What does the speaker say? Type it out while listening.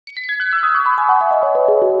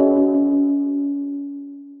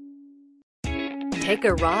Take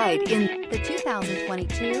a ride in the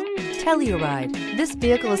 2022 Telluride. This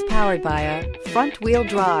vehicle is powered by a front-wheel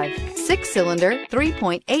drive, 6-cylinder,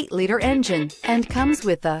 3.8-liter engine and comes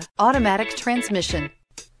with a automatic transmission.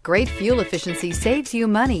 Great fuel efficiency saves you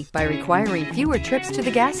money by requiring fewer trips to the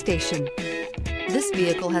gas station. This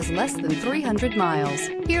vehicle has less than 300 miles.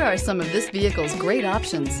 Here are some of this vehicle's great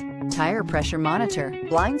options: tire pressure monitor,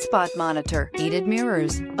 blind spot monitor, heated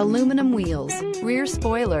mirrors, aluminum wheels, rear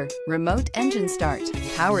spoiler, remote engine start,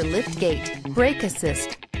 power lift gate, brake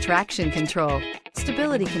assist, traction control,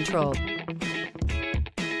 stability control.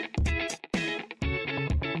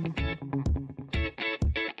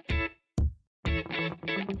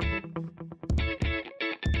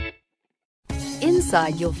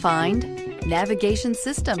 Inside you'll find navigation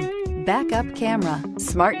system, backup camera,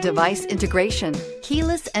 smart device integration,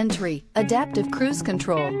 keyless entry, adaptive cruise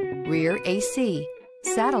control, rear AC,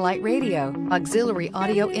 satellite radio, auxiliary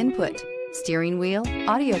audio input, steering wheel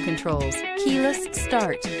audio controls, keyless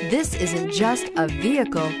start. This isn't just a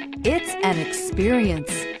vehicle, it's an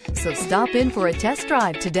experience. So stop in for a test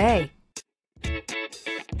drive today.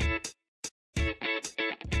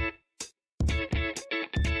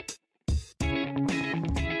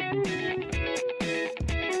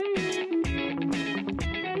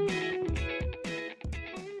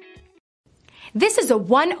 This is a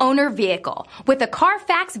one-owner vehicle with a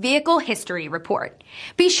Carfax Vehicle History Report.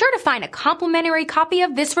 Be sure to find a complimentary copy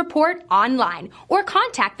of this report online or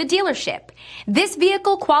contact the dealership. This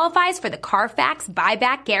vehicle qualifies for the Carfax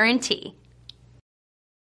Buyback Guarantee.